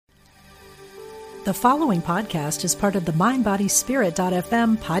The following podcast is part of the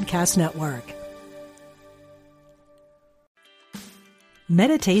MindBodySpirit.fm podcast network.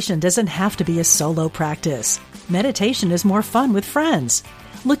 Meditation doesn't have to be a solo practice. Meditation is more fun with friends.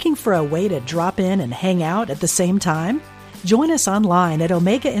 Looking for a way to drop in and hang out at the same time? Join us online at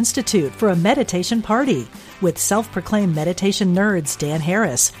Omega Institute for a meditation party with self-proclaimed meditation nerds Dan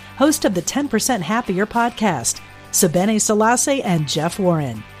Harris, host of the 10% Happier podcast, Sebene Selassie, and Jeff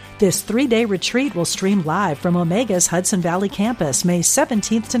Warren. This 3-day retreat will stream live from Omega's Hudson Valley campus May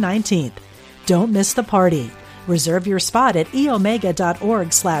 17th to 19th. Don't miss the party. Reserve your spot at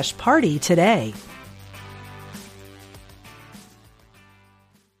eomega.org/party today.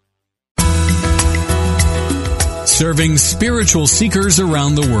 Serving spiritual seekers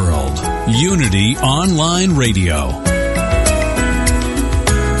around the world. Unity Online Radio.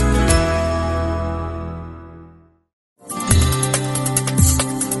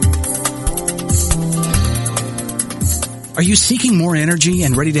 Are you seeking more energy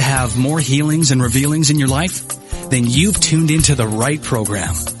and ready to have more healings and revealings in your life? Then you've tuned into the right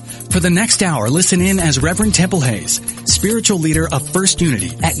program. For the next hour, listen in as Reverend Temple Hayes, spiritual leader of First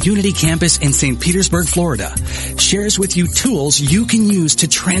Unity at Unity Campus in St. Petersburg, Florida, shares with you tools you can use to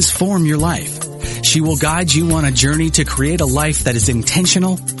transform your life. She will guide you on a journey to create a life that is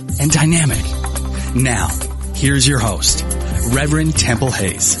intentional and dynamic. Now, here's your host, Reverend Temple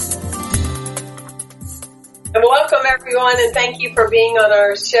Hayes. And welcome, everyone, and thank you for being on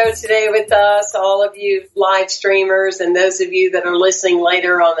our show today with us, all of you live streamers and those of you that are listening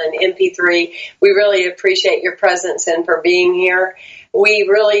later on an MP3. We really appreciate your presence and for being here. We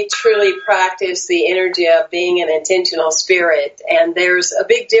really, truly practice the energy of being an intentional spirit, and there's a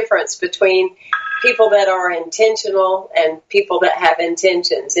big difference between people that are intentional and people that have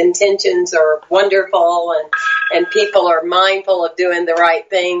intentions. Intentions are wonderful, and people are mindful of doing the right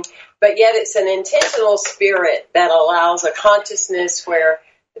thing. But yet it's an intentional spirit that allows a consciousness where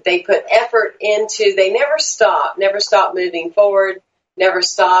they put effort into, they never stop moving forward, never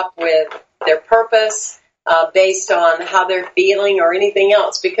stop with their purpose based on how they're feeling or anything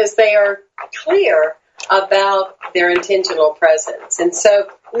else, because they are clear about their intentional presence. And so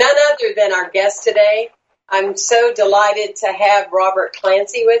none other than our guest today, I'm so delighted to have Robert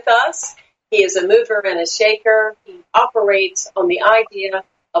Clancy with us. He is a mover and a shaker. He operates on the idea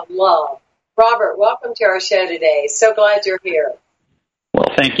of love. Robert, welcome to our show today. So glad you're here. Well,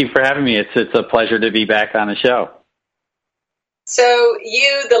 thank you for having me. It's a pleasure to be back on the show. So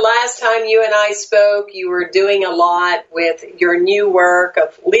the last time you and I spoke, you were doing a lot with your new work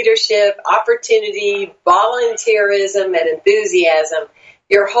of leadership, opportunity, volunteerism, and enthusiasm.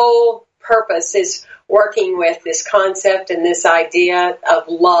 Your whole purpose is working with this concept and this idea of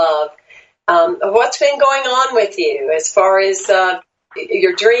love. What's been going on with you as far as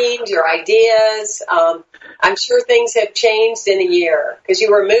your dreams, your ideas? I'm sure things have changed in a year because you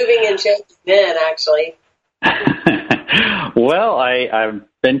were moving and shaking then, actually. Well, I've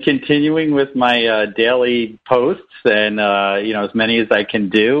been continuing with my daily posts and, as many as I can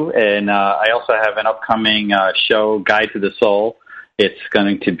do. And I also have an upcoming show, Guide to the Soul. It's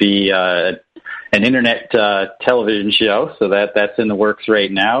going to be an internet television show, so that's in the works right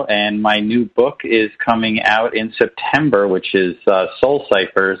now. And my new book is coming out in September, which is Soul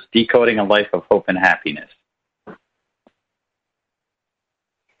Ciphers, Decoding a Life of Hope and Happiness.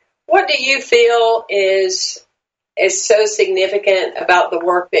 What do you feel is so significant about the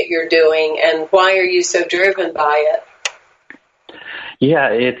work that you're doing, and why are you so driven by it? Yeah,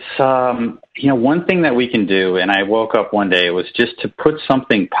 it's, one thing that we can do, and I woke up one day, was just to put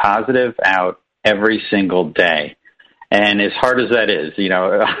something positive out every single day. And as hard as that is,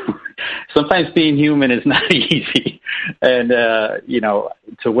 sometimes being human is not easy. And,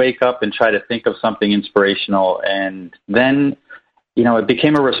 to wake up and try to think of something inspirational. And then, it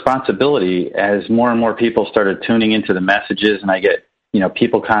became a responsibility as more and more people started tuning into the messages. And I get,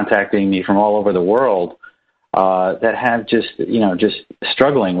 people contacting me from all over the world that have just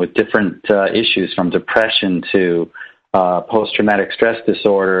struggling with different issues, from depression to post-traumatic stress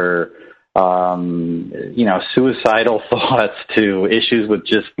disorder, suicidal thoughts, to issues with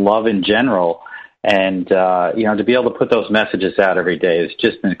just love in general. And, to be able to put those messages out every day is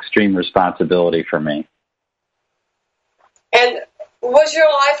just an extreme responsibility for me. And was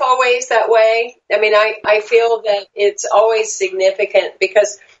your life always that way? I mean, I feel that it's always significant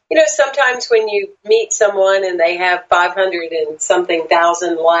because, sometimes when you meet someone and they have 500 and something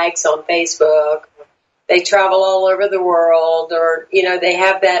thousand likes on Facebook, they travel all over the world, or, they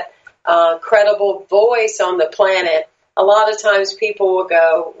have that credible voice on the planet. A lot of times people will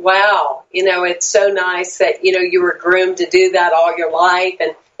go, wow, it's so nice that, you were groomed to do that all your life.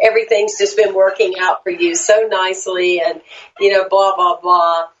 And everything's just been working out for you so nicely, and blah blah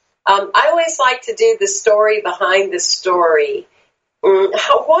blah. I always like to do the story behind the story.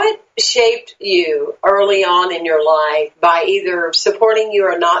 What shaped you early on in your life by either supporting you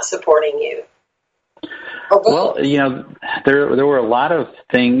or not supporting you? Well, there were a lot of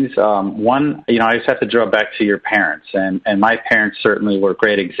things. One, I just have to draw back to your parents, and my parents certainly were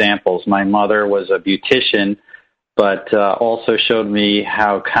great examples. My mother was a beautician, but also showed me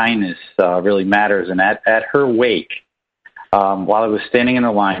how kindness really matters. And at her wake, while I was standing in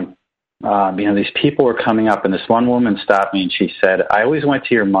the line, these people were coming up, and this one woman stopped me, and she said, "I always went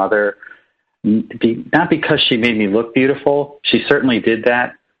to your mother, not because she made me look beautiful. She certainly did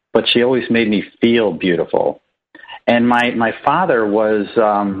that, but she always made me feel beautiful." And my father was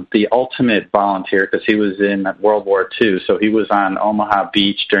the ultimate volunteer because he was in World War II, so he was on Omaha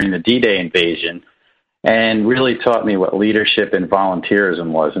Beach during the D-Day invasion, and really taught me what leadership and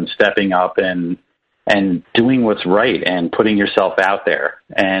volunteerism was, and stepping up and doing what's right and putting yourself out there.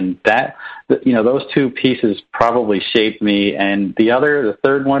 And that, those two pieces probably shaped me. And the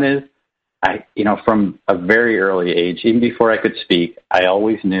third one is, from a very early age, even before I could speak, I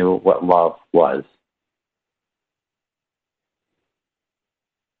always knew what love was.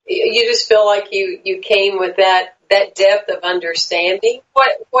 You just feel like you came with that depth of understanding.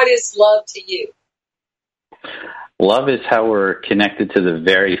 What is love to you? Love is how we're connected to the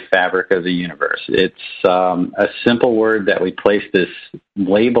very fabric of the universe. It's a simple word that we place this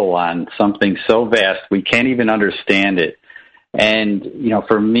label on something so vast we can't even understand it. And,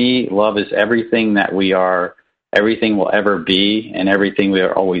 for me, love is everything that we are, everything we'll ever be, and everything we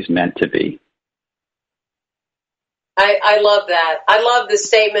are always meant to be. I love that. I love the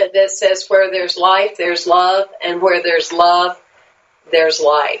statement that says, where there's life, there's love, and where there's love, there's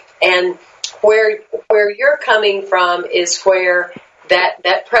life. And where you're coming from is where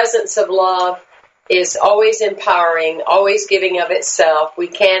that presence of love is always empowering, always giving of itself. We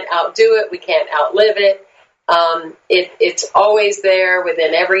can't outdo it. We can't outlive it. It's always there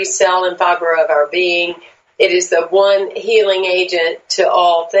within every cell and fiber of our being. It is the one healing agent to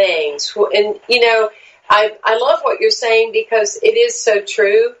all things. And, I love what you're saying because it is so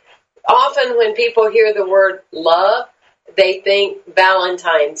true. Often when people hear the word love, they think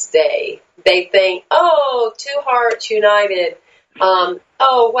Valentine's Day. They think, oh, two hearts united.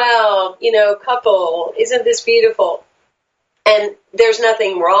 Oh, wow, couple, isn't this beautiful? And there's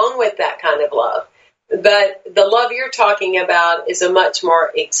nothing wrong with that kind of love. But the love you're talking about is a much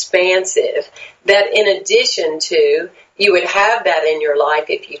more expansive, that in addition to, you would have that in your life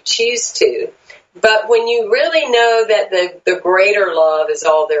if you choose to. But when you really know that the greater love is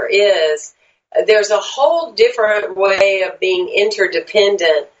all there is, there's a whole different way of being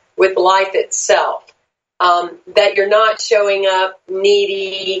interdependent with life itself. That you're not showing up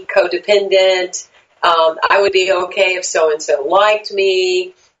needy, codependent. I would be okay if so-and-so liked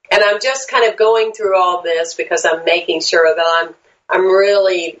me. And I'm just kind of going through all this because I'm making sure that I'm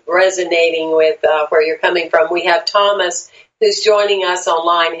really resonating with where you're coming from. We have Thomas who's joining us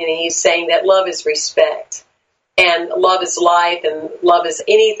online, and he's saying that love is respect, and love is life, and love is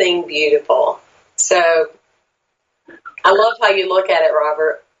anything beautiful. So I love how you look at it,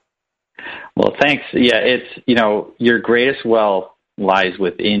 Robert. Well, thanks. Yeah, it's, your greatest wealth lies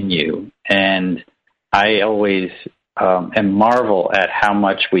within you. And I always and marvel at how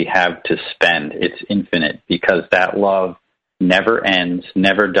much we have to spend. It's infinite because that love never ends,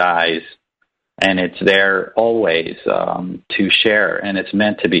 never dies, and it's there always to share, and it's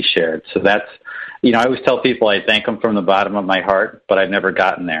meant to be shared. So that's, I always tell people I thank them from the bottom of my heart, but I've never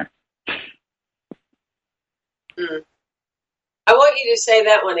gotten there. I want you to say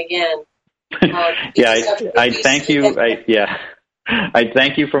that one again. I thank you. I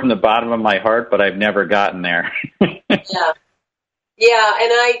thank you from the bottom of my heart, but I've never gotten there. Yeah,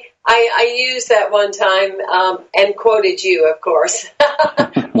 and I used that one time and quoted you, of course.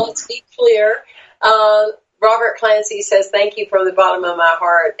 Let's be clear. Robert Clancy says, "Thank you from the bottom of my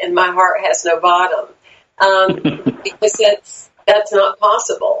heart," and my heart has no bottom, because that's not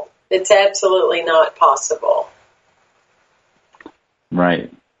possible. It's absolutely not possible.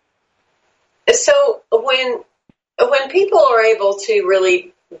 Right. So when people are able to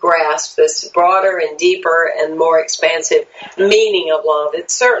really grasp this broader and deeper and more expansive meaning of love,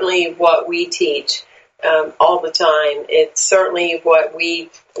 it's certainly what we teach all the time. It's certainly what we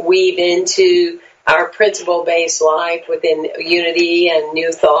weave into our principle-based life within unity and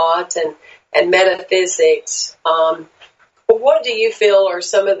new thought and metaphysics. What do you feel are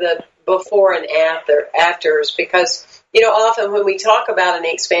some of the before and afters? Because, often when we talk about an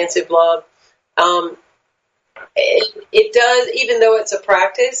expansive love, it does, even though it's a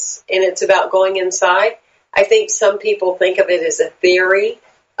practice and it's about going inside, I think some people think of it as a theory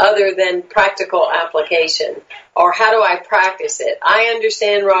other than practical application. Or how do I practice it? I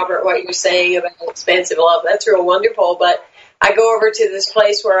understand, Robert, what you're saying about expansive love. That's real wonderful, but I go over to this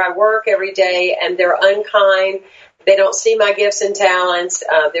place where I work every day and they're unkind. They don't see my gifts and talents.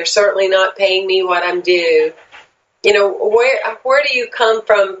 They're certainly not paying me what I'm due. You know, where do you come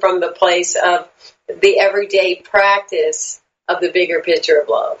from the place of the everyday practice of the bigger picture of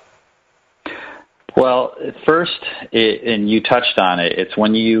love? Well, first, and you touched on it, it's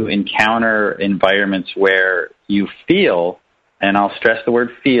when you encounter environments where you feel, and I'll stress the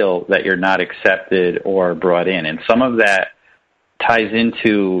word feel, that you're not accepted or brought in. And some of that ties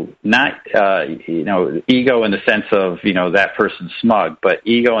into not, ego in the sense of, that person's smug, but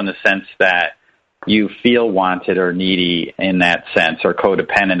ego in the sense that you feel wanted or needy in that sense, or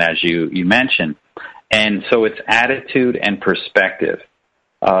codependent, as you mentioned. And so it's attitude and perspective.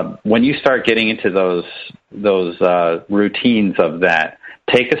 When you start getting into those routines of that,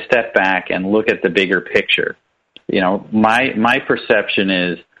 take a step back and look at the bigger picture. My perception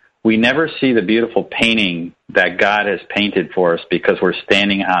is we never see the beautiful painting that God has painted for us because we're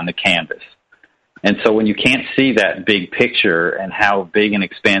standing on the canvas. And so when you can't see that big picture and how big and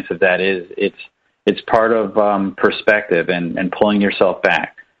expansive that is, it's part of perspective and pulling yourself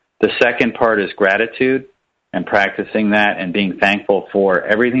back. The second part is gratitude and practicing that and being thankful for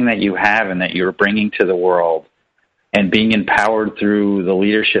everything that you have and that you're bringing to the world and being empowered through the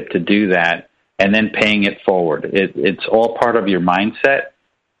leadership to do that and then paying it forward. It's all part of your mindset.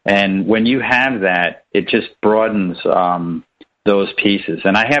 And when you have that, it just broadens those pieces.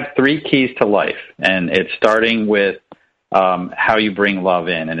 And I have 3 keys to life, and it's starting with how you bring love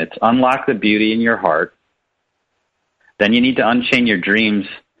in. And it's unlock the beauty in your heart. Then you need to unchain your dreams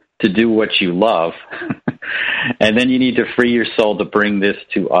to do what you love. And then you need to free your soul to bring this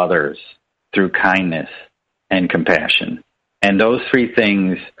to others through kindness and compassion. And those 3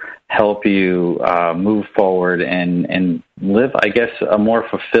 things help you move forward and live, I guess, a more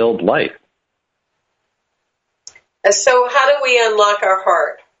fulfilled life. So how do we unlock our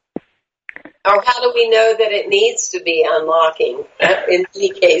heart? Or how do we know that it needs to be unlocking in many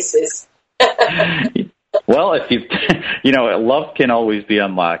cases? Well, if love can always be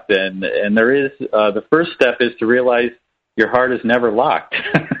unlocked, and there is the first step is to realize your heart is never locked.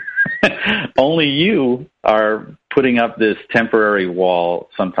 Only you are putting up this temporary wall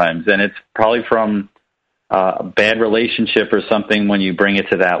sometimes, and it's probably from a bad relationship or something when you bring it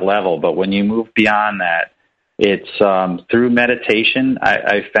to that level. But when you move beyond that, it's through meditation.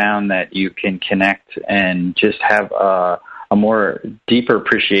 I found that you can connect and just have a more deeper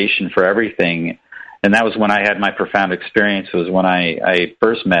appreciation for everything. And that was when I had my profound experience, was when I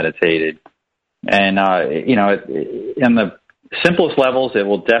first meditated. And, in the simplest levels, it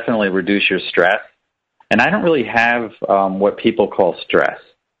will definitely reduce your stress. And I don't really have what people call stress.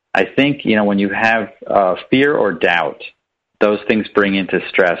 I think, when you have fear or doubt, those things bring into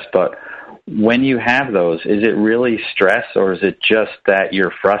stress. But when you have those, is it really stress, or is it just that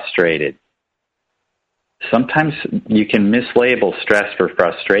you're frustrated? Sometimes you can mislabel stress for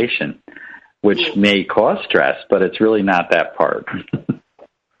frustration, which may cause stress, but it's really not that part.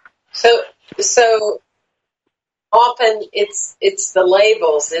 So often it's the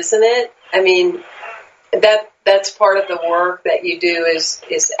labels, isn't it? I mean, that's part of the work that you do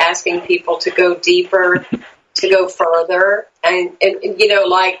is asking people to go deeper, to go further. And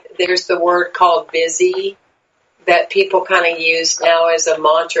like there's the word called busy that people kind of use now as a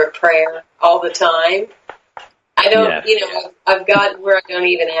mantra prayer all the time. I don't, I've gotten where I don't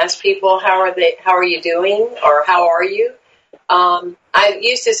even ask people, how are you doing? Or how are you? I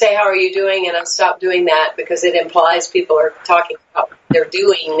used to say, how are you doing? And I stopped doing that because it implies people are talking about their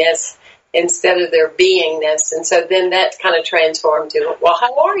doingness instead of their beingness. And so then that kind of transformed to, well,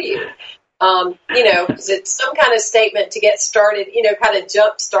 how are you? Because it's some kind of statement to get started, kind of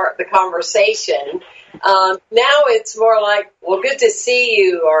jumpstart the conversation. Now it's more like, well, good to see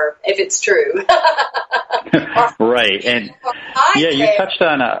you, or if it's true. Right. And you touched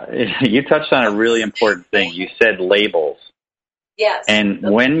on a really important thing. You said labels. Yes. And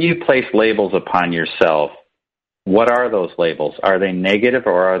when you place labels upon yourself, what are those labels? Are they negative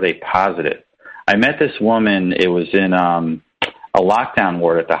or are they positive? I met this woman. It was in a lockdown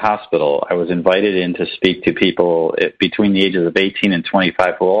ward at the hospital. I was invited in to speak to people between the ages of 18 and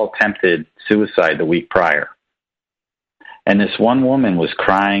 25 who all attempted suicide the week prior. And this one woman was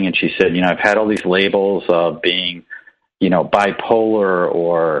crying, and she said, I've had all these labels of being, bipolar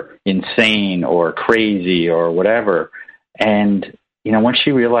or insane or crazy or whatever. And, when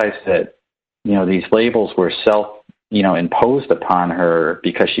she realized that these labels were imposed upon her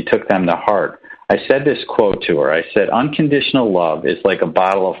because she took them to heart. I said this quote to her. I said, "Unconditional love is like a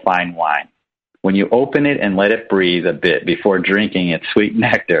bottle of fine wine. When you open it and let it breathe a bit before drinking its sweet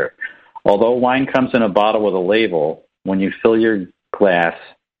nectar, although wine comes in a bottle with a label, when you fill your glass,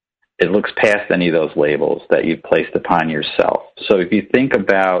 it looks past any of those labels that you've placed upon yourself." So if you think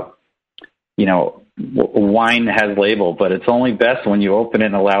about, wine has label, but it's only best when you open it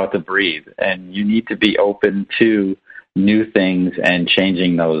and allow it to breathe. And you need to be open to new things and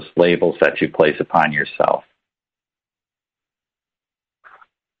changing those labels that you place upon yourself.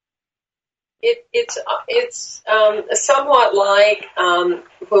 It's somewhat like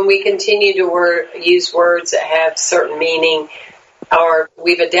when we continue to use words that have certain meaning, or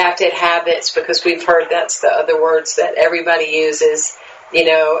we've adapted habits because we've heard that's the other words that everybody uses, and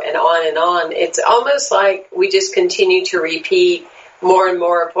on and on. It's almost like we just continue to repeat more and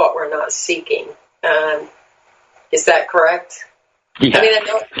more of what we're not seeking. Is that correct? Yeah. I mean,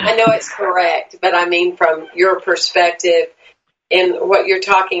 I know it's correct, but I mean from your perspective and what you're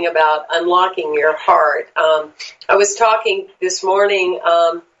talking about, unlocking your heart. I was talking this morning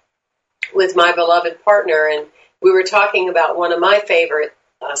with my beloved partner, and we were talking about one of my favorite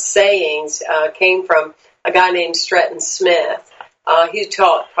sayings came from a guy named Stretton Smith, who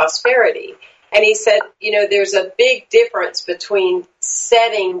taught prosperity. And he said, there's a big difference between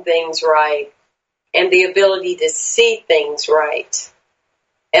setting things right and the ability to see things right.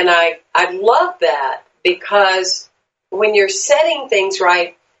 And I love that, because when you're setting things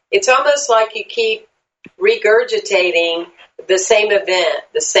right, it's almost like you keep regurgitating the same event,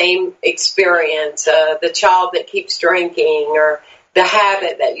 the same experience, the child that keeps drinking, or the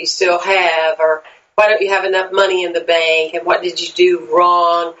habit that you still have, or why don't you have enough money in the bank, and what did you do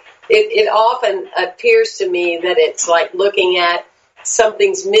wrong? It often appears to me that it's like looking at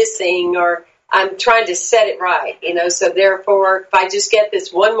something's missing, or I'm trying to set it right, so therefore if I just get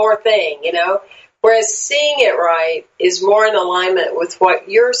this one more thing, whereas seeing it right is more in alignment with what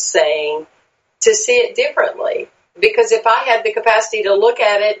you're saying, to see it differently. Because if I had the capacity to look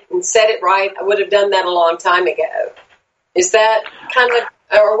at it and set it right, I would have done that a long time ago. Is that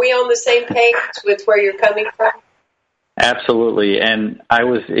are we on the same page with where you're coming from? Absolutely. And I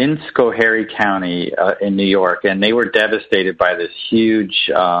was in Schoharie County in New York, and they were devastated by this huge,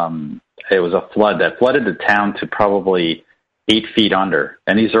 it was a flood that flooded the town to probably 8 feet under.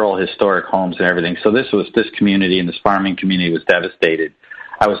 And these are all historic homes and everything. So this community and this farming community was devastated.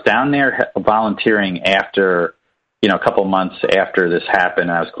 I was down there volunteering after, a couple months after this happened.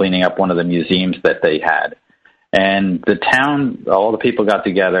 I was cleaning up one of the museums that they had. And the town, all the people got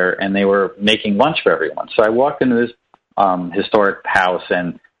together, and they were making lunch for everyone. So I walked into this historic house,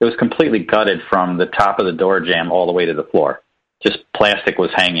 and it was completely gutted from the top of the door jamb all the way to the floor. Just plastic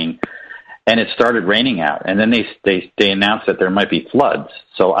was hanging. And it started raining out. And then they announced that there might be floods.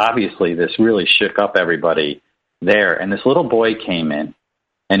 So obviously this really shook up everybody there. And this little boy came in,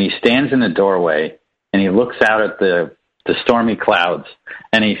 and he stands in the doorway, and he looks out at the stormy clouds,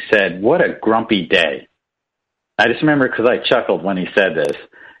 and he said, "What a grumpy day." I just remember because I chuckled when he said this.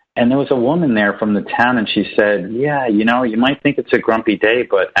 And there was a woman there from the town, and she said, "Yeah, you might think it's a grumpy day,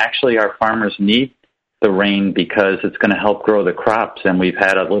 but actually our farmers need the rain because it's going to help grow the crops, and we've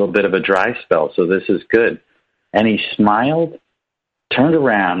had a little bit of a dry spell, so this is good." And he smiled, turned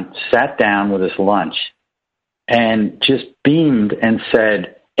around, sat down with his lunch, and just beamed and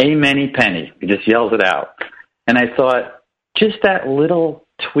said, "Amen, penny." He just yells it out. And I thought, just that little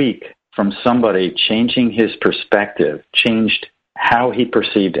tweak from somebody changing his perspective changed how he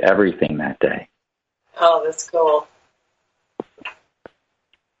perceived everything that day. Oh, that's cool.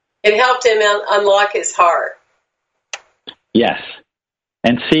 It helped him unlock his heart. Yes.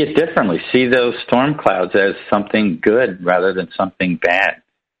 And see it differently. See those storm clouds as something good rather than something bad.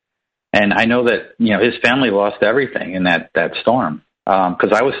 And I know that, his family lost everything in that storm.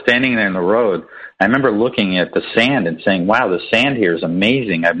 Because I was standing there in the road. I remember looking at the sand and saying, "Wow, the sand here is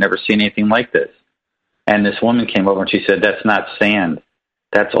amazing. I've never seen anything like this." And this woman came over and she said, "That's not sand.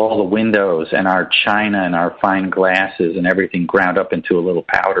 That's all the windows and our china and our fine glasses and everything ground up into a little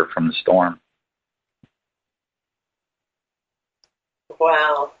powder from the storm."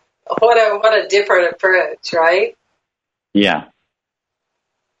 Wow. What a different approach, right? Yeah.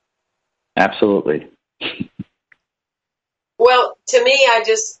 Absolutely. Well, to me,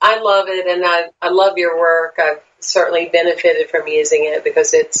 I love it, and I love your work. I've certainly benefited from using it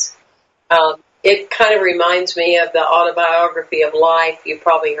because it kind of reminds me of the autobiography of life. You've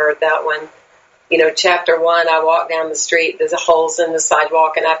probably heard that one. Chapter 1, I walk down the street, there's holes in the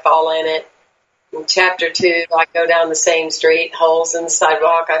sidewalk, and I fall in it. In chapter 2, I go down the same street, holes in the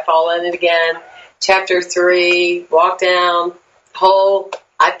sidewalk, I fall in it again. Chapter 3, walk down, hole,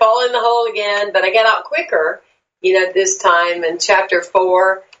 I fall in the hole again, but I get out quicker, this time. In chapter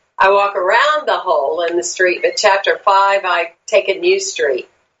 4, I walk around the hole in the street, but chapter 5, I take a new street.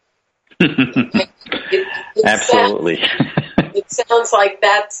 Absolutely. It sounds like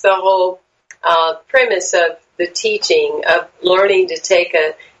that's the whole premise of the teaching, of learning to take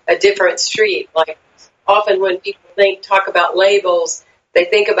a different street. Like often when people talk about labels, they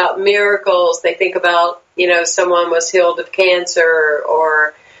think about miracles. They think about, someone was healed of cancer,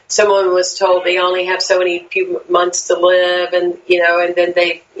 or someone was told they only have so many few months to live, and then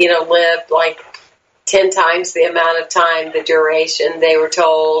they, lived like 10 times the amount of time, the duration they were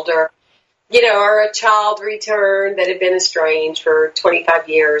told, or a child returned that had been estranged for 25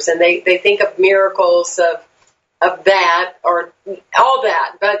 years, and they think of miracles of that, or all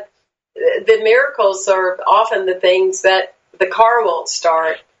that, but the miracles are often the things that the car won't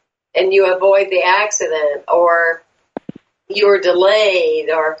start, and you avoid the accident, or you're delayed,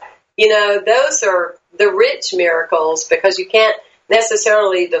 or, those are the rich miracles, because you can't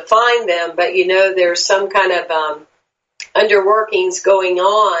necessarily define them, but there's some kind of underworkings going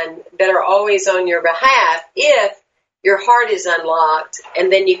on that are always on your behalf if your heart is unlocked,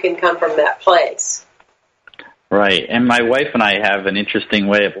 and then you can come from that place. Right. And my wife and I have an interesting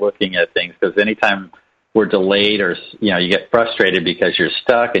way of looking at things, because anytime we're delayed, or, you get frustrated because you're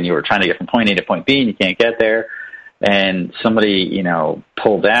stuck and you were trying to get from point A to point B and you can't get there, and somebody,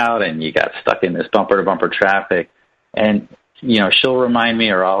 pulled out and you got stuck in this bumper-to-bumper traffic, and, she'll remind me,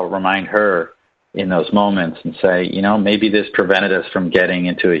 or I'll remind her in those moments and say, maybe this prevented us from getting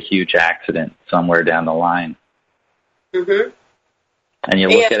into a huge accident somewhere down the line. Mm-hmm. And you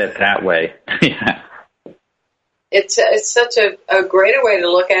look at it that way. Yeah. It's such a greater way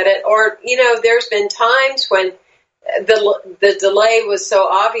to look at it. Or, there's been times when the delay was so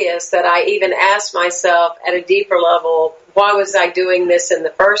obvious that I even asked myself at a deeper level, why was I doing this in the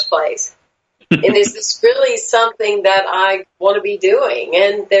first place? And is this really something that I want to be doing?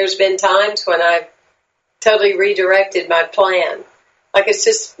 And there's been times when I've totally redirected my plan. Like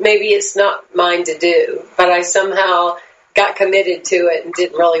maybe it's not mine to do, but I somehow got committed to it and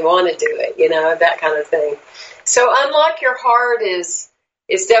didn't really want to do it, that kind of thing. So unlock your heart is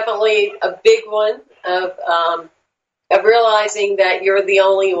definitely a big one of realizing that you're the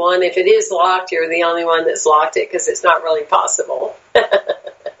only one. If it is locked, you're the only one that's locked it, because it's not really possible.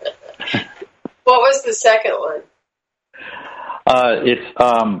 What was the second one? It's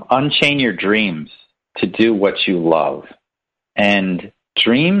unchain your dreams to do what you love. And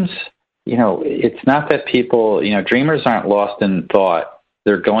dreams, it's not that people, dreamers aren't lost in thought.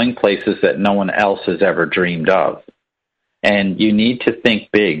 They're going places that no one else has ever dreamed of. And you need to think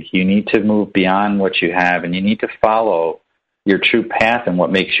big. You need to move beyond what you have, and you need to follow your true path and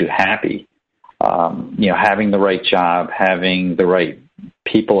what makes you happy. Having the right job, having the right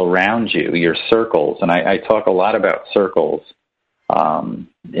people around you, your circles. And I talk a lot about circles. You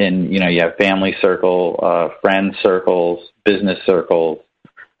have family circle, friend circles, business circles,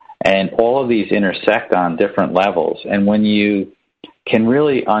 and all of these intersect on different levels. And when you can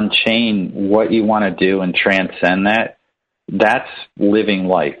really unchain what you want to do and transcend that, that's living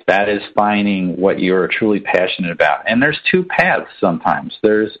life. That is finding what you're truly passionate about. And there's two paths sometimes.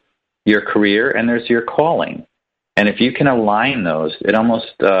 There's your career and there's your calling. And if you can align those, it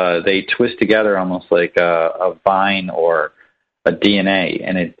almost, they twist together almost like a vine or a DNA,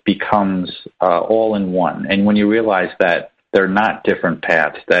 and it becomes all in one. And when you realize that they're not different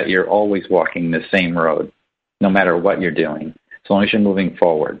paths, that you're always walking the same road, no matter what you're doing, as long as you're moving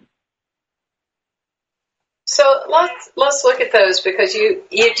forward. So let's look at those, because you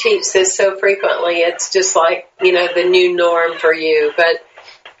teach this so frequently. It's just like, the new norm for you. But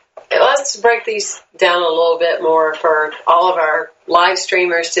let's break these down a little bit more for all of our live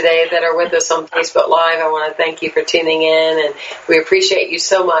streamers today that are with us on Facebook Live. I want to thank you for tuning in, and we appreciate you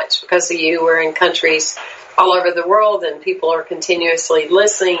so much. Because of you, we're in countries all over the world, and people are continuously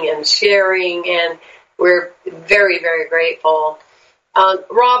listening and sharing, and we're very, very grateful.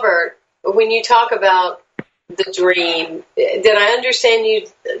 Robert, when you talk about the dream, did I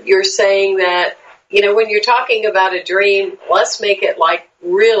understand you're saying that, when you're talking about a dream, let's make it like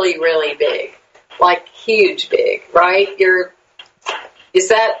really, really big, like huge big, right? Is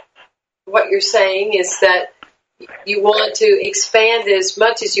that what you're saying, is that you want to expand as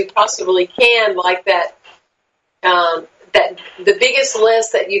much as you possibly can, like that the biggest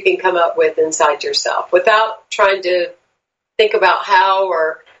list that you can come up with inside yourself, without trying to think about how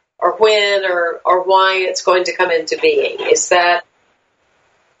or when or why it's going to come into being? Is that?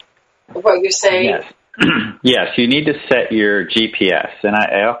 what you're saying? Yes. Yes, you need to set your GPS. And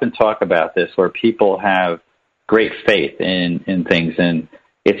I often talk about this where people have great faith in things. And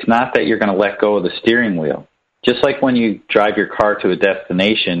it's not that you're going to let go of the steering wheel. Just like when you drive your car to a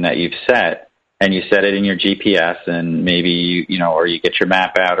destination that you've set, and you set it in your GPS, and maybe or you get your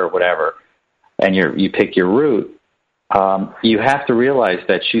map out or whatever, and you pick your route, you have to realize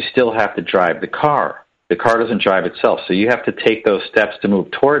that you still have to drive the car. The car doesn't drive itself, so you have to take those steps to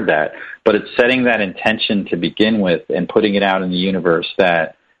move toward that. But it's setting that intention to begin with and putting it out in the universe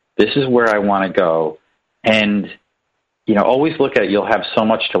that this is where I want to go. And, always look at it. You'll have so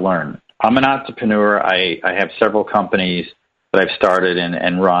much to learn. I'm an entrepreneur. I have several companies that I've started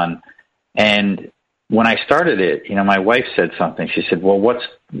and run. And when I started it, my wife said something. She said, well, what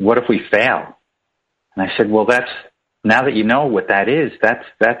if we fail? And I said, well, now that you know what that is,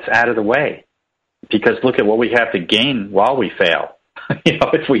 that's out of the way. Because look at what we have to gain while we fail.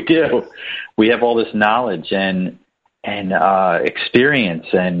 If we do, we have all this knowledge and experience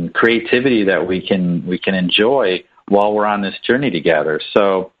and creativity that we can enjoy while we're on this journey together.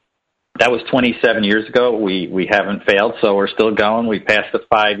 So that was 27 years ago. We haven't failed, so we're still going. We passed the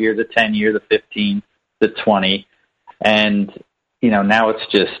 5-year, the 10-year, the 15, the 20, and now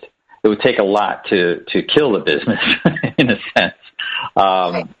it's just it would take a lot to kill the business in a sense.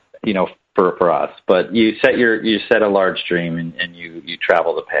 For us, but you set a large dream and you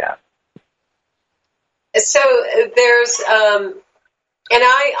travel the path. So there's, and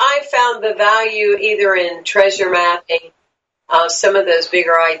I found the value either in treasure mapping some of those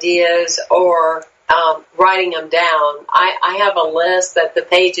bigger ideas or writing them down. I have a list that the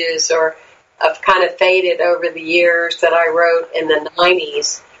pages have kind of faded over the years that I wrote in the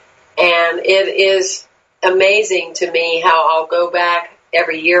 90s, and it is amazing to me how I'll go back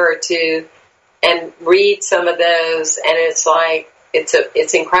every year or two and read some of those, and it's like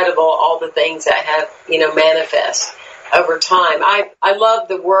it's incredible all the things that have manifest over time. I love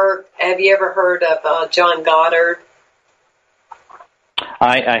the work. Have you ever heard of John Goddard?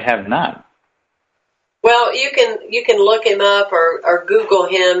 I have not. Well, you can look him up or Google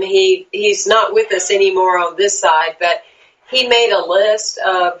him. He's not with us anymore on this side, but he made a list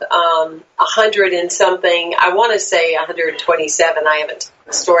of 100 and something. I want to say 127. I haven't told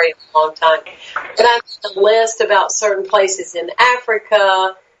the story in a long time. And I made a list about certain places in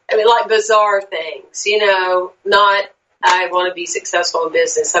Africa. I mean, like bizarre things, not I want to be successful in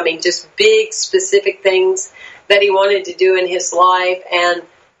business. I mean, just big, specific things that he wanted to do in his life. And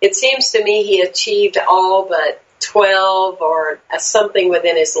it seems to me he achieved all but 12 or something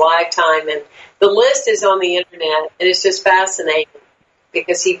within his lifetime. And the list is on the internet, and it's just fascinating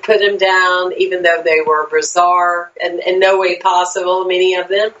because he put them down even though they were bizarre and in no way possible, many of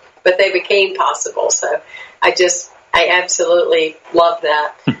them, but they became possible. So I absolutely love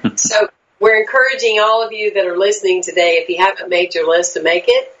that. So we're encouraging all of you that are listening today, if you haven't made your list, to make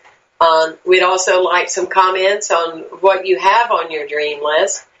it. We'd also like some comments on what you have on your dream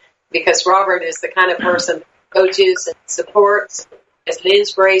list, because Robert is the kind of person that coaches and supports as an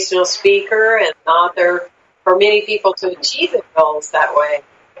inspirational speaker and author for many people to achieve their goals that way.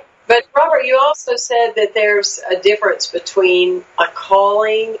 But Robert, you also said that there's a difference between a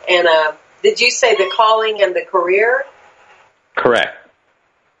calling and did you say the calling and the career? Correct.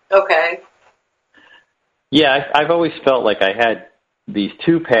 Okay. Yeah, I've always felt like I had these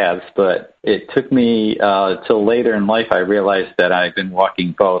two paths, but it took me till later in life I realized that I've been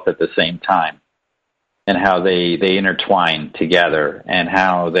walking both at the same time, and how they intertwine together and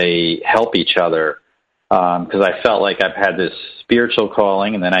how they help each other. Because I felt like I've had this spiritual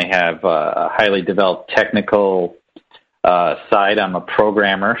calling, and then I have a highly developed technical side. I'm a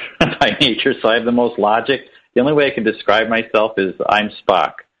programmer by nature, so I have the most logic. The only way I can describe myself is I'm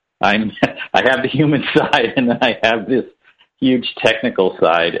Spock. I have the human side, and then I have this huge technical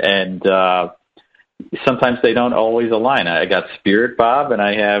side, and sometimes they don't always align. I got Spirit Bob, and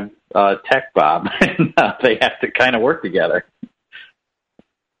I have Tech Bob, and they have to kind of work together.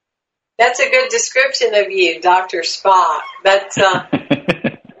 That's a good description of you, Dr. Spock. That's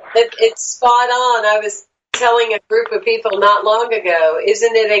it's spot on. I was telling a group of people not long ago,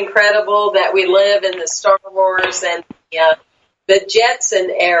 isn't it incredible that we live in the Star Wars and the Jetson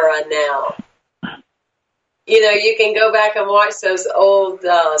era now? You can go back and watch those old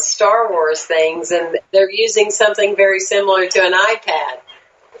Star Wars things, and they're using something very similar to an iPad.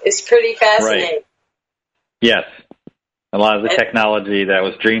 It's pretty fascinating. Right. Yes. A lot of the technology that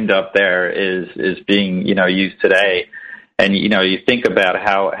was dreamed up there is being, used today. And, you think about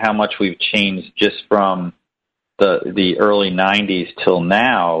how much we've changed just from the early 90s till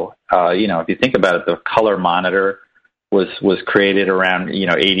now. If you think about it, the color monitor, was created around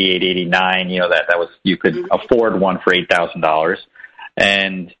 88, 89. That was, you could afford one for $8,000,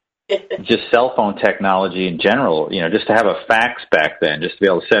 and just cell phone technology in general. Just to have a fax back then, just to be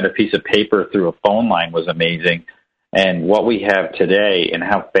able to send a piece of paper through a phone line was amazing. And what we have today, and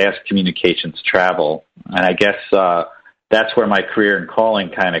how fast communications travel, and I guess that's where my career and calling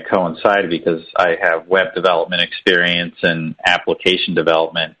kind of coincided, because I have web development experience and application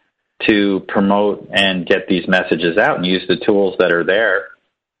development to promote and get these messages out and use the tools that are there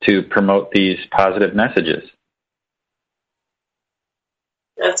to promote these positive messages.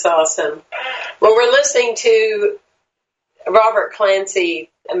 That's awesome. Well, we're listening to Robert Clancy,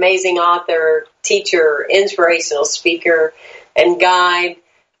 amazing author, teacher, inspirational speaker, and guide.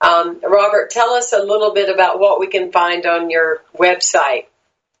 Robert, tell us a little bit about what we can find on your website.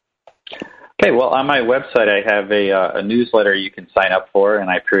 Okay, well, on my website, I have a newsletter you can sign up for, and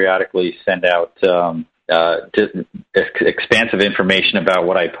I periodically send out just expansive information about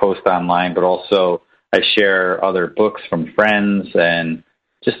what I post online, but also I share other books from friends and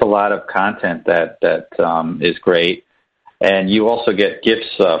just a lot of content that is great. And you also get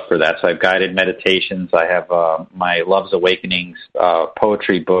gifts for that. So I have guided meditations. I have my Love's Awakenings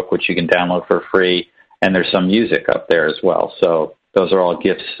poetry book, which you can download for free, and there's some music up there as well. So those are all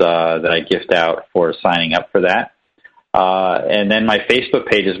gifts that I gift out for signing up for that. And then my Facebook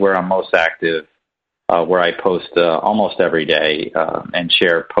page is where I'm most active, where I post almost every day and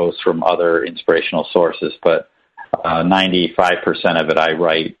share posts from other inspirational sources. But 95% of it I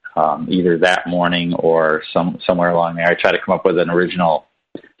write either that morning or somewhere along there. I try to come up with an original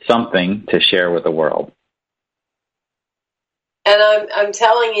something to share with the world. And I'm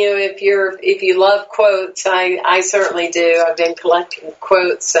telling you, if you love quotes, I certainly do. I've been collecting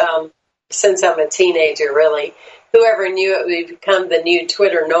quotes since I'm a teenager, really. Whoever knew it would become the new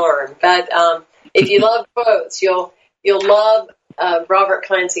Twitter norm. But if you love quotes, you'll love Robert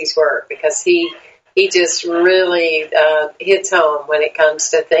Clancy's work, because he just really hits home when it comes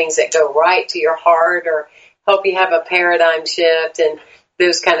to things that go right to your heart or help you have a paradigm shift and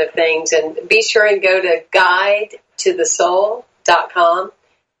those kind of things. And be sure and go to guidetothesoul.com.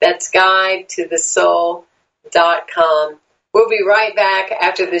 That's guidetothesoul.com. We'll be right back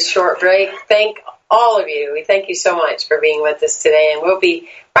after this short break. Thank all of you. We thank you so much for being with us today, and we'll be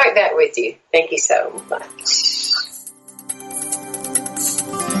right back with you. Thank you so much.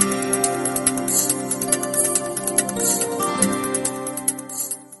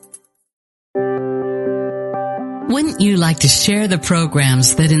 Wouldn't you like to share the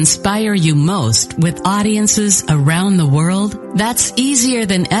programs that inspire you most with audiences around the world? That's easier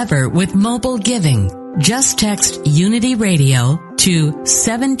than ever with mobile giving. Just text Unity Radio to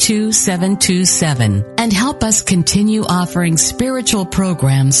 72727 and help us continue offering spiritual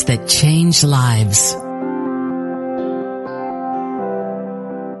programs that change lives.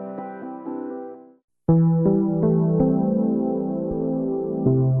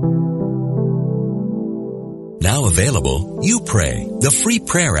 Now available, You Pray, the free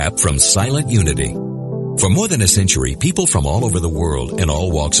prayer app from Silent Unity. For more than a century, people from all over the world and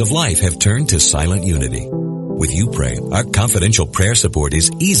all walks of life have turned to Silent Unity. With You Pray, our confidential prayer support is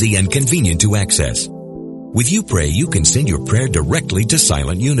easy and convenient to access. With You Pray, you can send your prayer directly to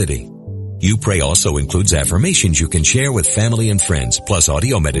Silent Unity. You Pray also includes affirmations you can share with family and friends, plus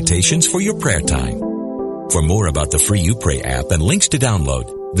audio meditations for your prayer time. For more about the free You Pray app and links to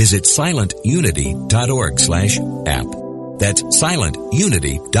download, visit silentunity.org/app. That's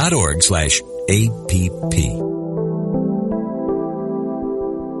silentunity.org/app.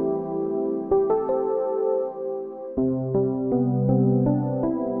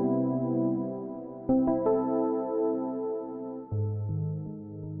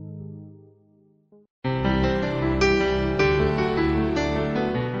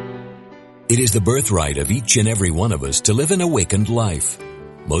 It is the birthright of each and every one of us to live an awakened life.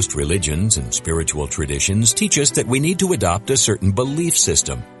 Most religions and spiritual traditions teach us that we need to adopt a certain belief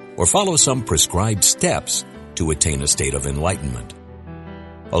system or follow some prescribed steps to attain a state of enlightenment.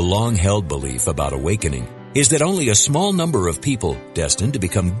 A long-held belief about awakening is that only a small number of people destined to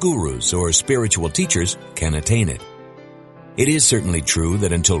become gurus or spiritual teachers can attain it. It is certainly true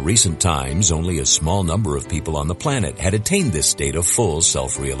that until recent times, only a small number of people on the planet had attained this state of full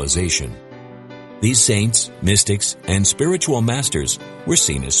self-realization. These saints, mystics, and spiritual masters were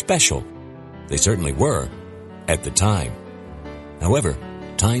seen as special. They certainly were, at the time. However,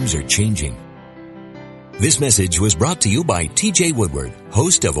 times are changing. This message was brought to you by T.J. Woodward,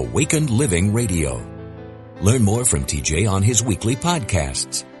 host of Awakened Living Radio. Learn more from T.J. on his weekly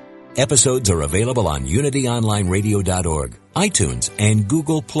podcasts. Episodes are available on UnityOnlineRadio.org, iTunes, and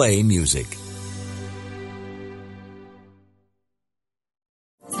Google Play Music.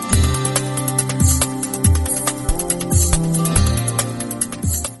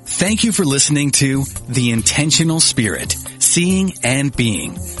 Thank you for listening to The Intentional Spirit, Seeing and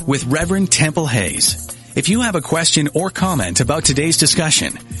Being with Reverend Temple Hayes. If you have a question or comment about today's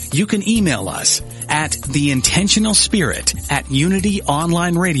discussion, you can email us at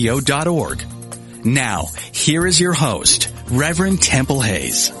theintentionalspirit@unityonlineradio.org. Now, here is your host, Reverend Temple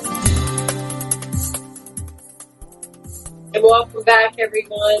Hayes. And welcome back,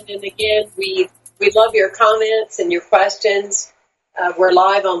 everyone. And again, we love your comments and your questions. We're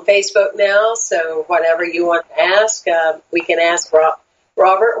live on Facebook now, so whatever you want to ask, we can ask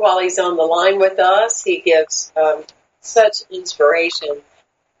Robert while he's on the line with us. He gives such inspiration.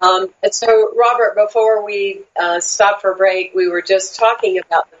 And so, Robert, before we stop for break, we were just talking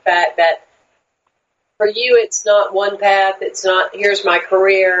about the fact that for you, it's not one path. It's not, here's my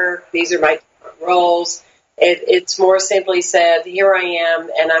career, these are my roles. It's more simply said, here I am,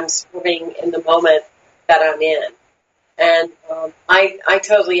 and I'm serving in the moment that I'm in. And I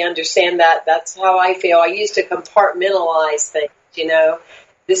totally understand that. That's how I feel. I used to compartmentalize things, you know.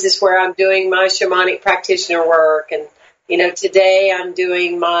 This is where I'm doing my shamanic practitioner work, and, you know, today I'm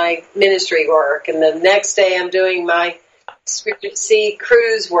doing my ministry work, and the next day I'm doing my Spirit Sea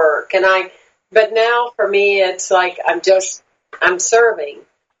cruise work. But now for me, it's like I'm serving.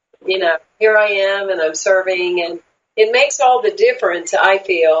 You know, here I am, and I'm serving, and it makes all the difference, I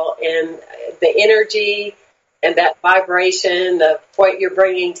feel, in the energy and that vibration of what you're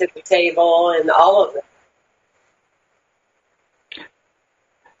bringing to the table and all of it.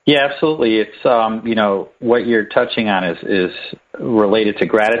 Yeah, absolutely. It's, you know, what you're touching on is related to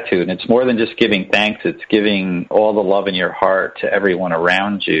gratitude. And it's more than just giving thanks. It's giving all the love in your heart to everyone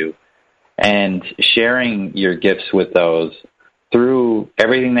around you and sharing your gifts with those through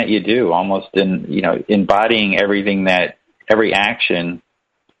everything that you do, almost embodying every action.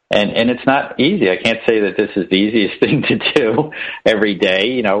 And it's not easy. I can't say that this is the easiest thing to do every day.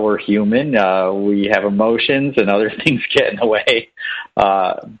 You know, we're human. We have emotions and other things get in the way.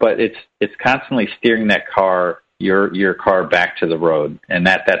 But it's constantly steering that car, your car back to the road. And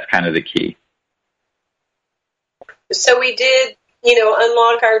that's kind of the key. So we did, you know,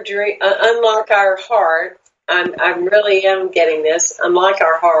 unlock our dream, unlock our heart. I really am getting this. Unlock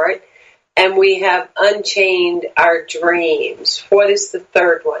our heart. And we have unchained our dreams. What is the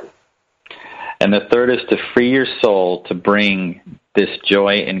third one? And the third is to free your soul to bring this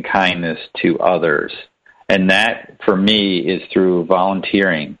joy and kindness to others. And that, for me, is through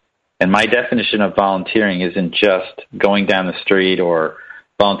volunteering. And my definition of volunteering isn't just going down the street or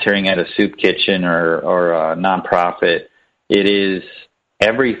volunteering at a soup kitchen or a nonprofit. It is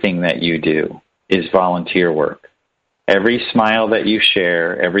everything that you do is volunteer work. Every smile that you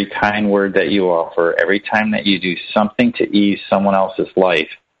share, every kind word that you offer, every time that you do something to ease someone else's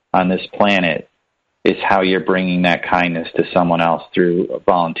life on this planet is how you're bringing that kindness to someone else through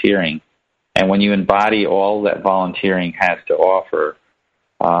volunteering. And when you embody all that volunteering has to offer,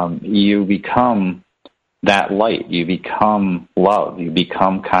 you become that light. You become love. You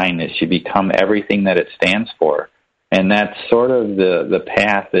become kindness. You become everything that it stands for. And that's sort of the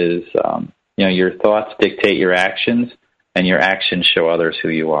path is, you know, your thoughts dictate your actions, and your actions show others who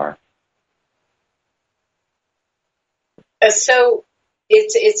you are. So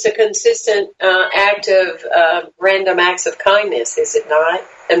it's a consistent act of random acts of kindness, is it not?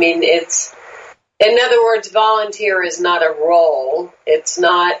 I mean, it's, in other words, volunteer is not a role. It's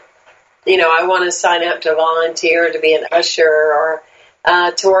not, you know, I want to sign up to volunteer to be an usher or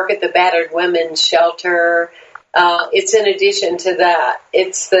to work at the battered women's shelter. It's in addition to that.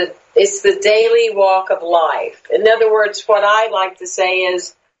 It's the daily walk of life. In other words, what I like to say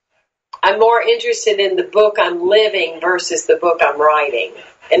is I'm more interested in the book I'm living versus the book I'm writing.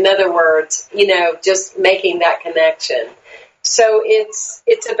 In other words, you know, just making that connection. So it's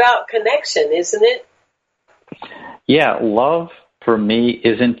about connection, isn't it? Yeah, love for me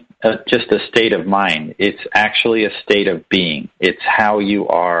isn't just a state of mind. It's actually a state of being. It's how you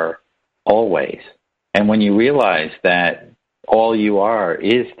are always. And when you realize that all you are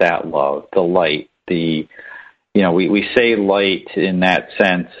is that love, the light, you know, we say light in that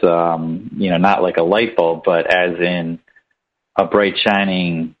sense, you know, not like a light bulb, but as in a bright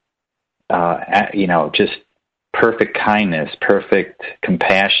shining, you know, just perfect kindness, perfect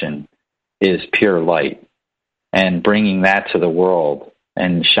compassion is pure light. And bringing that to the world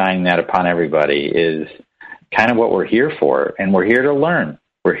and shining that upon everybody is kind of what we're here for. And we're here to learn.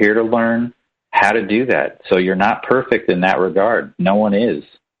 We're here to learn how to do that. So you're not perfect in that regard. No one is.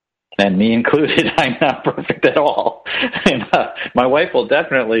 And me included, I'm not perfect at all. And my wife will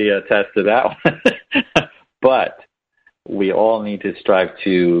definitely attest to that one. But we all need to strive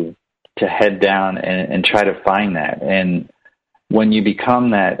to head down and try to find that. And when you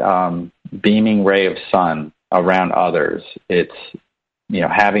become that beaming ray of sun around others, it's,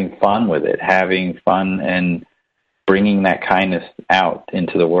 having fun with it, having fun and bringing that kindness out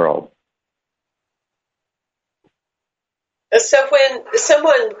into the world. So when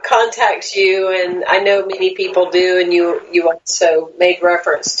someone contacts you, and I know many people do, and you also made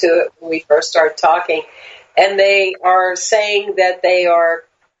reference to it when we first started talking, and they are saying that they are,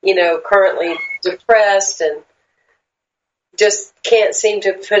 currently depressed and just can't seem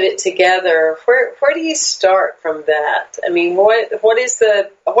to put it together. Where do you start from that? I mean, what is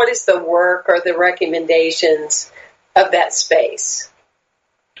the work or the recommendations of that space?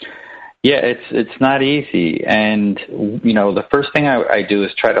 Yeah, it's not easy. And, the first thing I do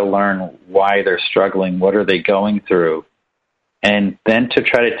is try to learn why they're struggling, what are they going through, and then to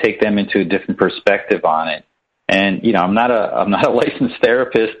try to take them into a different perspective on it. And, I'm not a licensed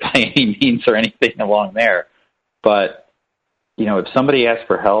therapist by any means or anything along there, but, if somebody asks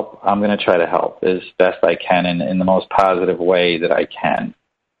for help, I'm going to try to help as best I can in the most positive way that I can.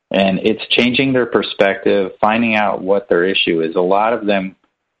 And it's changing their perspective, finding out what their issue is. A lot of them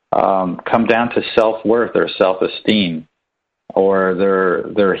come down to self-worth or self-esteem, or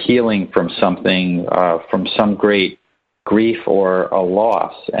they're healing from something, from some great grief or a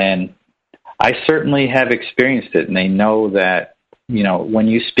loss. And I certainly have experienced it, and they know that, when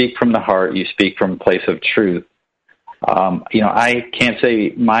you speak from the heart, you speak from a place of truth. I can't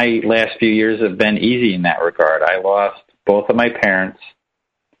say my last few years have been easy in that regard. I lost both of my parents.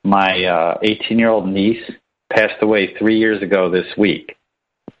 My 18-year-old niece passed away 3 years ago this week.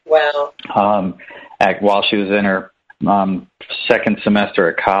 Wow. While she was in her second semester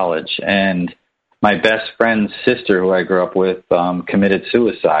at college. And my best friend's sister, who I grew up with, committed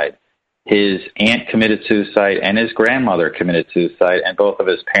suicide. His aunt committed suicide, and his grandmother committed suicide, and both of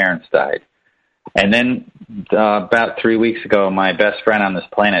his parents died. And then about 3 weeks ago, my best friend on this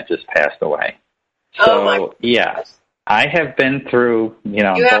planet just passed away. So, yeah, I have been through,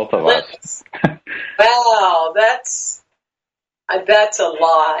 both of us. Wow, that's a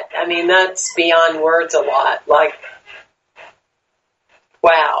lot. I mean, that's beyond words a lot. Like,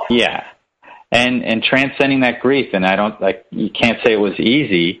 wow. Yeah. And transcending that grief, and you can't say it was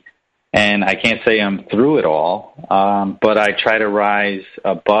easy, and I can't say I'm through it all, but I try to rise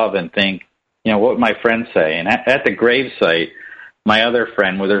above and think, what would my friends say? And at the gravesite, my other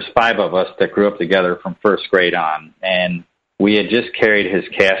friend, there's 5 of us that grew up together from first grade on, and we had just carried his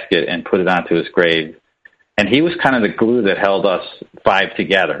casket and put it onto his grave. And he was kind of the glue that held us 5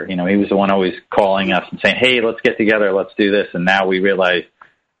 together. He was the one always calling us and saying, hey, let's get together, let's do this. And now we realize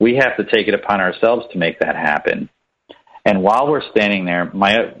we have to take it upon ourselves to make that happen. And while we're standing there,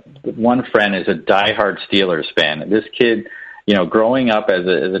 my one friend is a diehard Steelers fan. This kid, growing up as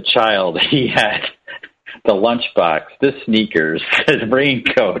a child, he had the lunchbox, the sneakers, the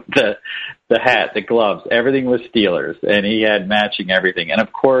raincoat, the hat, the gloves, everything was Steelers. And he had matching everything. And,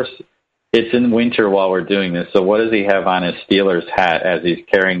 of course, it's in winter while we're doing this, so what does he have on his Steelers hat as he's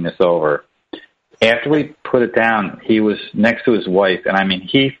carrying this over? After we put it down, he was next to his wife, and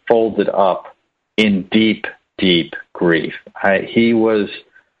he folded up in deep, deep grief. He was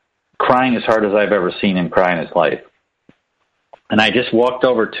crying as hard as I've ever seen him cry in his life. And I just walked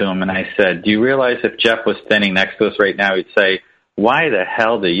over to him and I said, do you realize if Jeff was standing next to us right now, he'd say, why the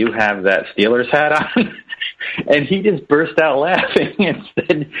hell do you have that Steelers hat on? And he just burst out laughing and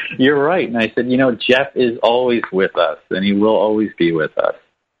said, you're right. And I said, Jeff is always with us, and he will always be with us.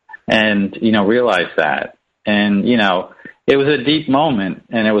 And, realize that. And, it was a deep moment,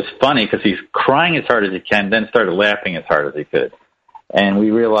 and it was funny because he's crying as hard as he can, then started laughing as hard as he could. And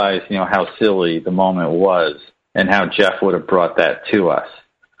we realized, how silly the moment was and how Jeff would have brought that to us.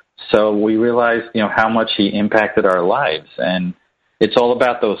 So we realized, how much he impacted our lives. And it's all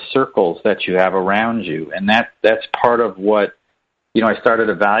about those circles that you have around you. And that's part of what, I started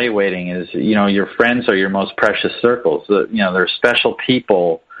evaluating is, your friends are your most precious circles. They're special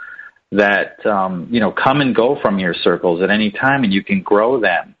people that, come and go from your circles at any time, and you can grow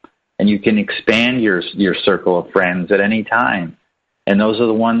them and you can expand your circle of friends at any time. And those are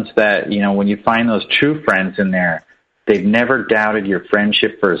the ones that, when you find those true friends in there, they've never doubted your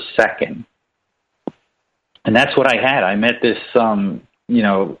friendship for a second. And that's what I had. I met this,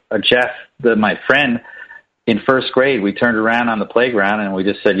 Jeff, my friend, in first grade. We turned around on the playground and we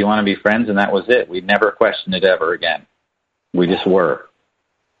just said, you want to be friends? And that was it. We never questioned it ever again. We just were.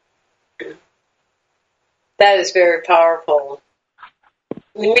 That is very powerful.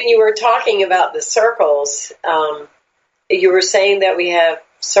 When you were talking about the circles, you were saying that we have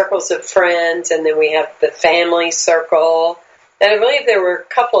circles of friends, and then we have the family circle. And I believe there were a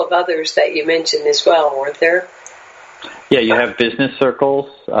couple of others that you mentioned as well, weren't there? Yeah, you have business circles,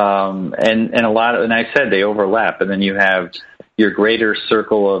 and a lot of, and I said they overlap, and then you have your greater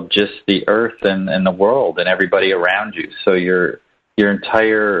circle of just the earth and the world and everybody around you. So your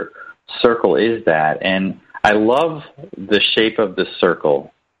entire circle is that. And I love the shape of the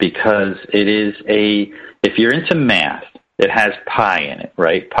circle because it is if you're into math, it has pi in it,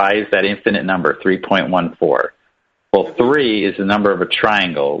 right? Pi is that infinite number, 3.14. Well, 3 is the number of a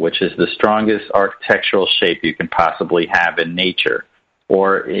triangle, which is the strongest architectural shape you can possibly have in nature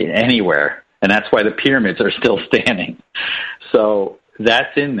or anywhere. And that's why the pyramids are still standing. So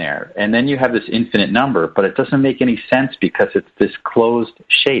that's in there. And then you have this infinite number, but it doesn't make any sense because it's this closed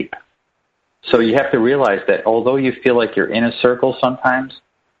shape. So you have to realize that although you feel like you're in a circle sometimes,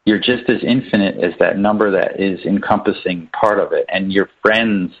 you're just as infinite as that number that is encompassing part of it. And your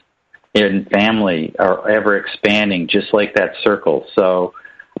friends and family are ever expanding just like that circle. So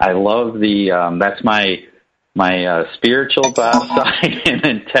I love that's my spiritual Bob side and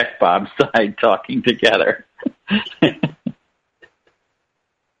then tech Bob side talking together.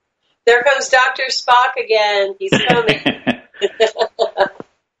 There comes Dr. Spock again. He's coming.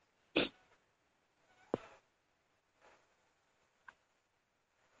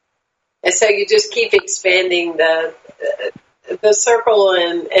 And so you just keep expanding the circle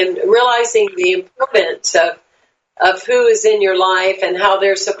and realizing the importance of who is in your life and how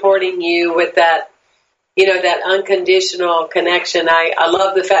they're supporting you with that, that unconditional connection. I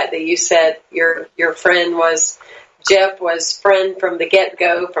love the fact that you said your friend Jeff was friend from the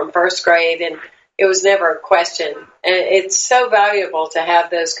get-go, from first grade, and it was never a question. And it's so valuable to have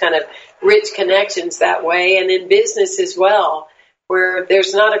those kind of rich connections that way, and in business as well, where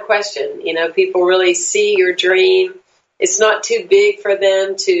there's not a question. People really see your dream. It's not too big for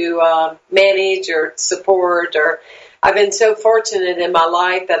them to manage or support. Or I've been so fortunate in my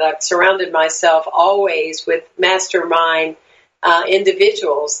life that I've surrounded myself always with mastermind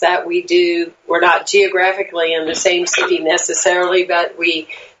individuals that we're not geographically in the same city necessarily, but we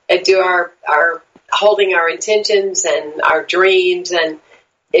do our holding our intentions and our dreams, and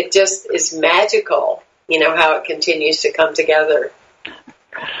it just is magical, how it continues to come together.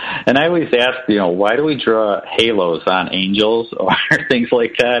 And I always ask, why do we draw halos on angels or things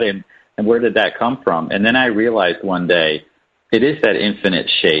like that, and where did that come from? And then I realized one day, it is that infinite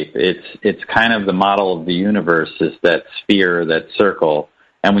shape. It's kind of the model of the universe, is that sphere, that circle.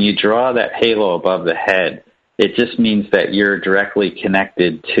 And when you draw that halo above the head, it just means that you're directly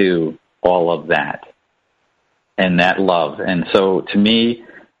connected to all of that and that love. And so to me,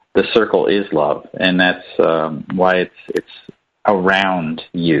 the circle is love, and that's why it's around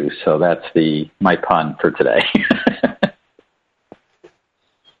you. So that's my pun for today.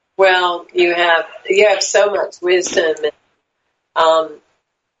 Well, you have so much wisdom.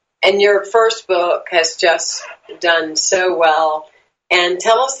 And your first book has just done so well. And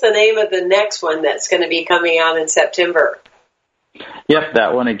tell us the name of the next one that's going to be coming out in September. Yep,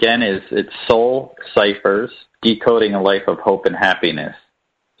 that one again it's Soul Ciphers, Decoding a Life of Hope and Happiness.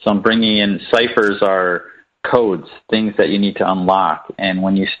 So I'm bringing in ciphers are codes, things that you need to unlock. And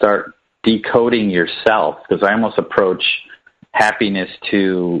when you start decoding yourself, because I almost approach happiness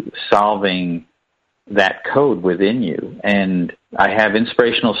to solving that code within you. And I have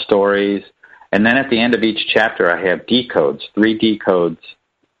inspirational stories, and then at the end of each chapter I have decodes, 3 decodes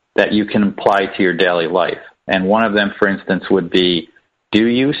that you can apply to your daily life. And one of them, for instance, would be, do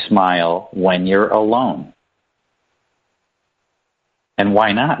you smile when you're alone? And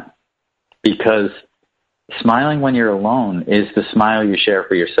why not? Because smiling when you're alone is the smile you share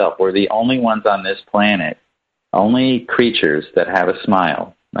for yourself. We're the only ones on this planet, only creatures that have a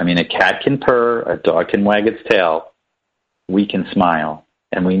smile. I mean, a cat can purr, a dog can wag its tail. We can smile,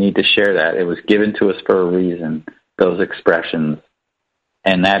 and we need to share that. It was given to us for a reason, those expressions,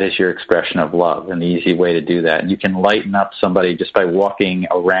 and that is your expression of love, and the easy way to do that. And you can lighten up somebody just by walking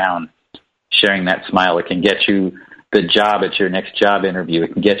around, sharing that smile. It can get you the job at your next job interview.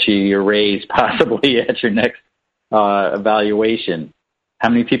 It can get you your raise possibly at your next evaluation. How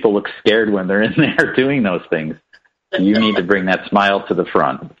many people look scared when they're in there doing those things? You need to bring that smile to the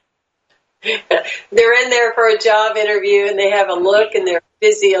front. They're in there for a job interview, and they have a look in their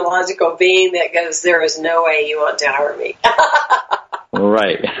physiological being that goes, there is no way you want to hire me.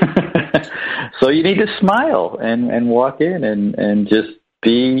 Right. So you need to smile and walk in and just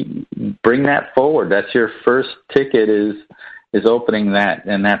bring that forward. That's your first ticket is opening that,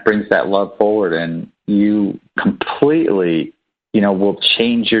 and that brings that love forward, and you completely, will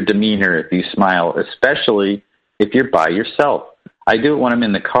change your demeanor if you smile, especially if you're by yourself. I do it when I'm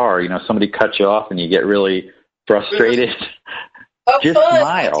in the car. Somebody cuts you off and you get really frustrated. Oh, just fun.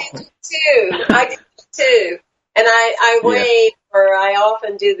 smile. I did too. And I wave, or I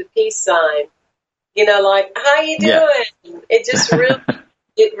often do the peace sign, like, how you doing? Yeah. It just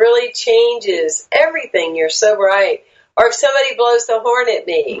really changes everything. You're so right. Or if somebody blows the horn at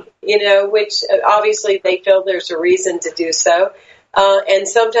me, which obviously they feel there's a reason to do so. And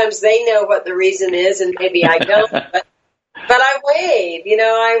sometimes they know what the reason is, and maybe I don't. But I wave,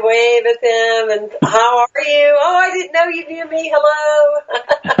 I wave at them, and how are you? Oh, I didn't know you knew me. Hello.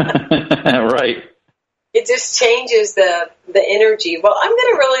 Right. It just changes the energy. Well, I'm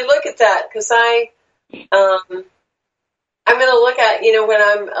going to really look at that because I'm going to look at, when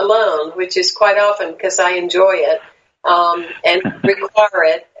I'm alone, which is quite often because I enjoy it and require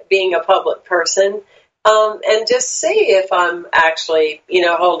it, being a public person, and just see if I'm actually,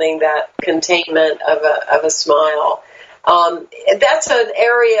 holding that containment of a smile. That's an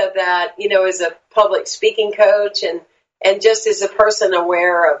area that, as a public speaking coach and just as a person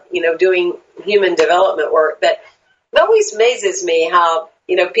aware of, doing human development work, that it always amazes me how,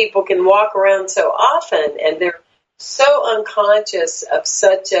 people can walk around so often and they're so unconscious of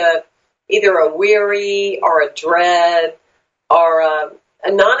such either a weary or a dread or a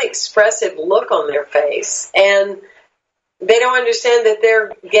non-expressive look on their face. And they don't understand that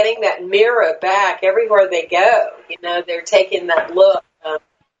they're getting that mirror back everywhere they go. They're taking that look.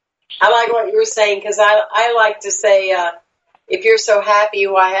 I like what you were saying because I like to say, if you're so happy,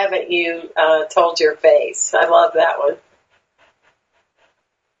 why haven't you told your face? I love that one.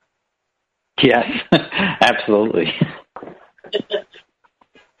 Yes, absolutely.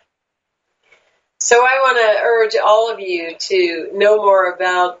 So I want to urge all of you to know more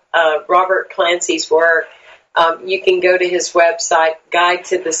about Robert Clancy's work. You can go to his website,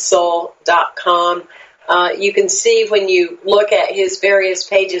 guidetothesoul.com. You can see when you look at his various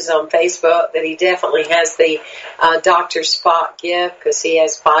pages on Facebook that he definitely has the Dr. Spock gift because he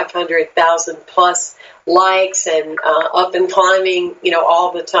has 500,000 plus likes and up and climbing,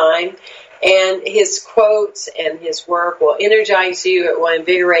 all the time. And his quotes and his work will energize you, it will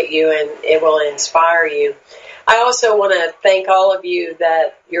invigorate you, and it will inspire you. I also want to thank all of you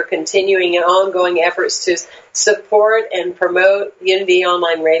that you're continuing ongoing efforts to support and promote Unity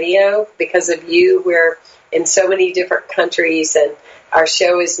Online Radio. Because of you, we're in so many different countries, and our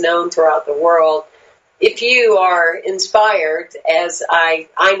show is known throughout the world. If you are inspired, as I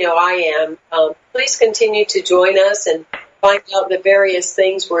know I am, please continue to join us and find out the various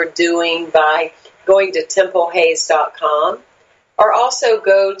things we're doing by going to TempleHays.com, or also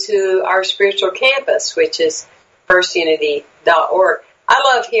go to our spiritual campus, which is firstunity.org. I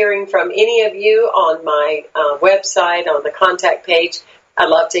love hearing from any of you on my website, on the contact page. I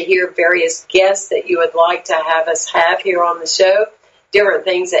love to hear various guests that you would like to have us have here on the show, different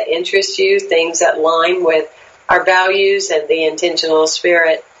things that interest you, things that align with our values and the intentional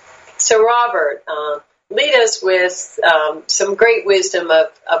spirit. So, Robert, lead us with some great wisdom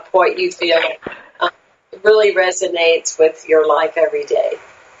of what you feel really resonates with your life every day.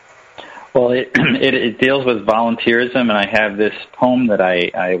 Well, it deals with volunteerism, and I have this poem that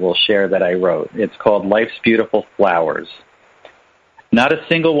I will share that I wrote. It's called Life's Beautiful Flowers. Not a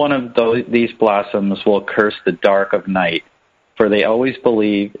single one of these blossoms will curse the dark of night, for they always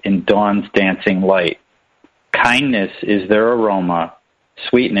believe in dawn's dancing light. Kindness is their aroma,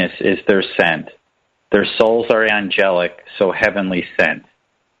 sweetness is their scent. Their souls are angelic, so heavenly sent.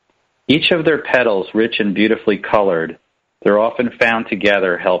 Each of their petals rich and beautifully colored, they're often found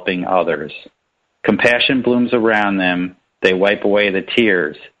together helping others. Compassion blooms around them, they wipe away the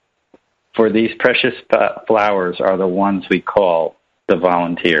tears. For these precious flowers are the ones we call the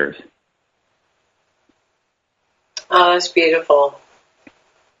volunteers. Oh, that's beautiful.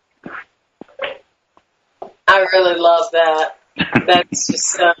 I really love that. That's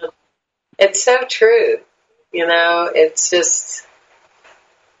just... it's so true, it's just,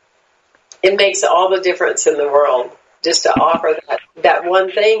 it makes all the difference in the world just to offer that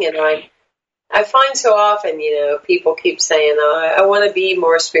one thing. And I find so often, people keep saying, oh, I want to be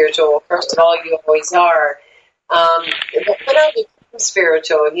more spiritual. First of all, you always are. But when I become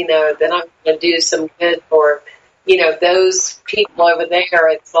spiritual, then I'm going to do some good for, those people over there.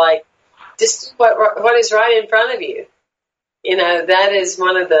 It's like, just do what is right in front of you. That is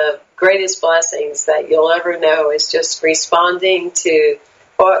one of the greatest blessings that you'll ever know, is just responding to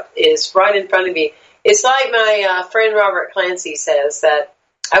what is right in front of you. It's like my friend Robert Clancy says, that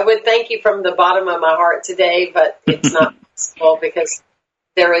I would thank you from the bottom of my heart today, but it's not possible because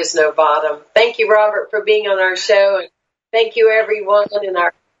there is no bottom. Thank you, Robert, for being on our show, and thank you, everyone, and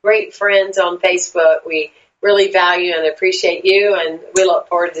our great friends on Facebook. We really value and appreciate you, and we look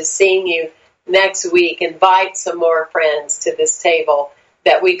forward to seeing you next week. Invite some more friends to this table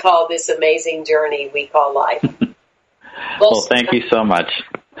that we call this amazing journey we call life. Well, thank you so much.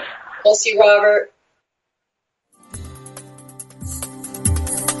 Bless you, Robert.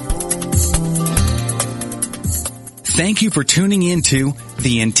 Thank you for tuning into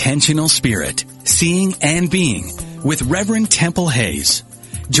The Intentional Spirit, Seeing and Being with Reverend Temple Hayes.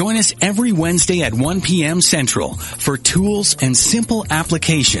 Join us every Wednesday at 1 p.m. Central for tools and simple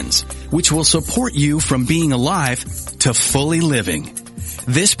applications which will support you from being alive to fully living.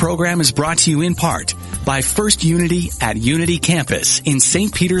 This program is brought to you in part by First Unity at Unity Campus in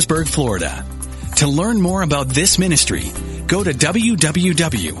St. Petersburg, Florida. To learn more about this ministry, go to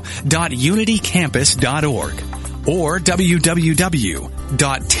www.unitycampus.org or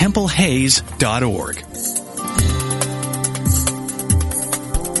www.templehays.org.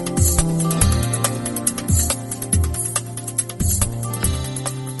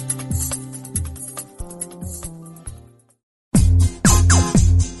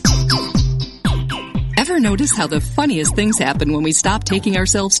 Ever notice how the funniest things happen when we stop taking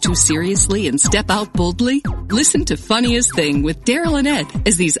ourselves too seriously and step out boldly? Listen to Funniest Thing with Daryl and Ed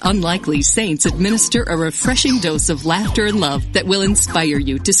as these unlikely saints administer a refreshing dose of laughter and love that will inspire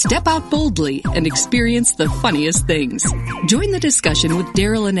you to step out boldly and experience the funniest things. Join the discussion with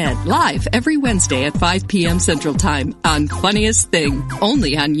Daryl and Ed live every Wednesday at 5 p.m. Central Time on Funniest Thing,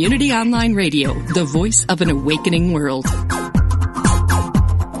 only on Unity Online Radio, the voice of an awakening world.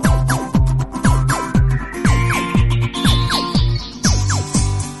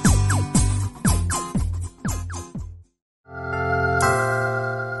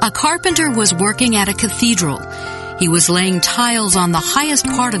 A carpenter was working at a cathedral. He was laying tiles on the highest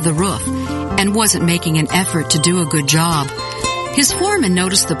part of the roof and wasn't making an effort to do a good job. His foreman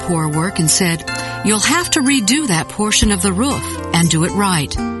noticed the poor work and said, "You'll have to redo that portion of the roof and do it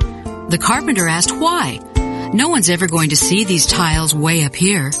right." The carpenter asked why. "No one's ever going to see these tiles way up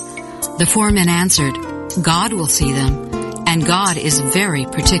here." The foreman answered, "God will see them, and God is very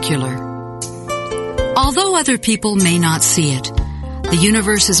particular." Although other people may not see it, the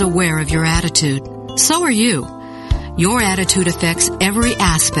universe is aware of your attitude. So are you. Your attitude affects every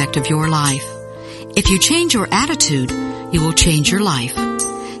aspect of your life. If you change your attitude, you will change your life.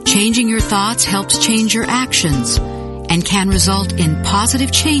 Changing your thoughts helps change your actions and can result in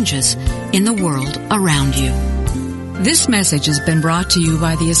positive changes in the world around you. This message has been brought to you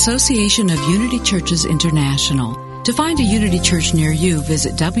by the Association of Unity Churches International. To find a Unity Church near you,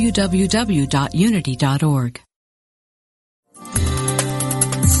 visit www.unity.org.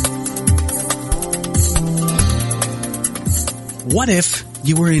 What if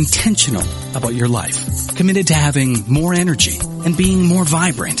you were intentional about your life, committed to having more energy and being more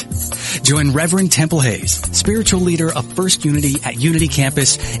vibrant? Join Reverend Temple Hayes, spiritual leader of First Unity at Unity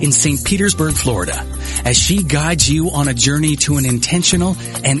Campus in St. Petersburg, Florida, as she guides you on a journey to an intentional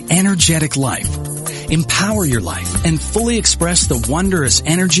and energetic life. Empower your life and fully express the wondrous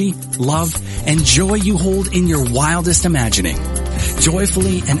energy, love, and joy you hold in your wildest imagining.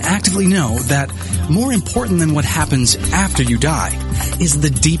 Joyfully and actively know that more important than what happens after you die is the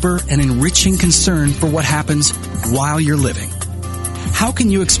deeper and enriching concern for what happens while you're living. How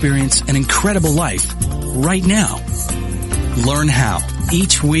can you experience an incredible life right now? Learn how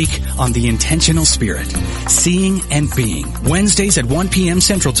each week on The Intentional Spirit, Seeing and Being, Wednesdays at 1 p.m.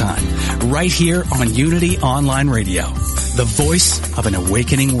 Central Time, right here on Unity Online Radio, the voice of an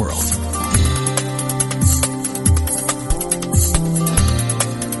awakening world.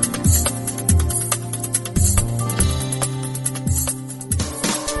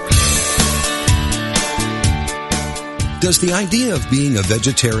 Does the idea of being a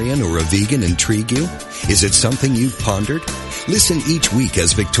vegetarian or a vegan intrigue you? Is it something you've pondered? Listen each week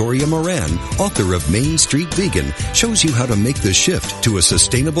as Victoria Moran, author of Main Street Vegan, shows you how to make the shift to a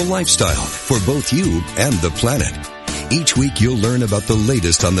sustainable lifestyle for both you and the planet. Each week you'll learn about the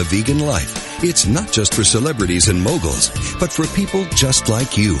latest on the vegan life. It's not just for celebrities and moguls, but for people just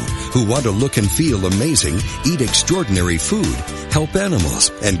like you who want to look and feel amazing, eat extraordinary food, help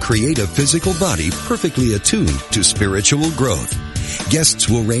animals, and create a physical body perfectly attuned to spiritual growth. Guests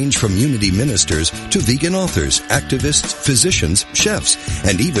will range from Unity ministers to vegan authors, activists, physicians, chefs,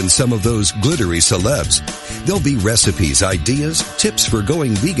 and even some of those glittery celebs. There'll be recipes, ideas, tips for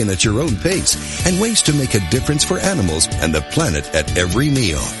going vegan at your own pace, and ways to make a difference for animals and the planet at every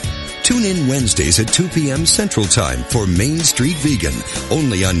meal. Tune in Wednesdays at 2 p.m. Central Time for Main Street Vegan,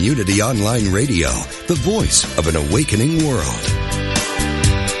 only on Unity Online Radio, the voice of an awakening world.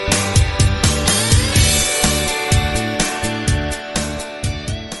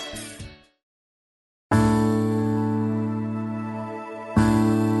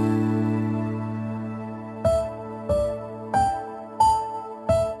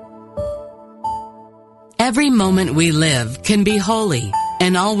 Every moment we live can be holy,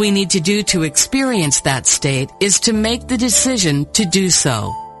 and all we need to do to experience that state is to make the decision to do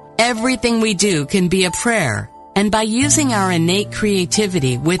so. Everything we do can be a prayer, and by using our innate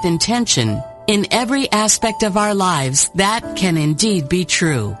creativity with intention in every aspect of our lives, that can indeed be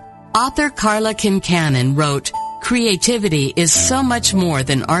true. Author Carla Kincannon wrote, "Creativity is so much more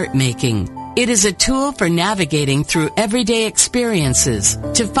than art making. It is a tool for navigating through everyday experiences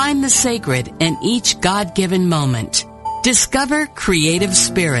to find the sacred in each God-given moment." Discover Creative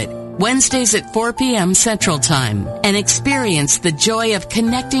Spirit Wednesdays at 4 p.m. Central Time and experience the joy of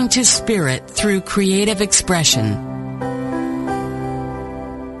connecting to spirit through creative expression.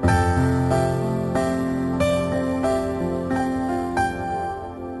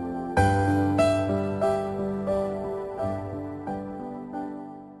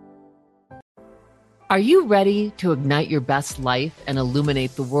 Are you ready to ignite your best life and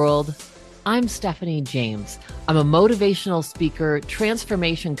illuminate the world? I'm Stephanie James. I'm a motivational speaker,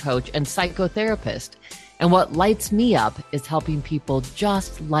 transformation coach, and psychotherapist. And what lights me up is helping people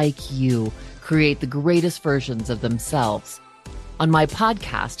just like you create the greatest versions of themselves. On my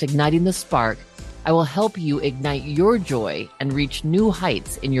podcast, Igniting the Spark, I will help you ignite your joy and reach new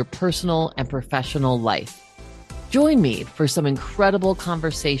heights in your personal and professional life. Join me for some incredible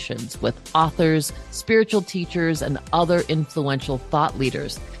conversations with authors, spiritual teachers, and other influential thought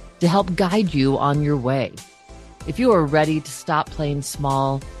leaders to help guide you on your way. If you are ready to stop playing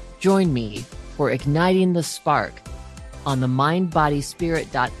small, join me for Igniting the Spark on the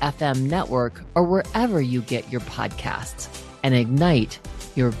mindbodyspirit.fm network or wherever you get your podcasts, and ignite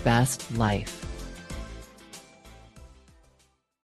your best life.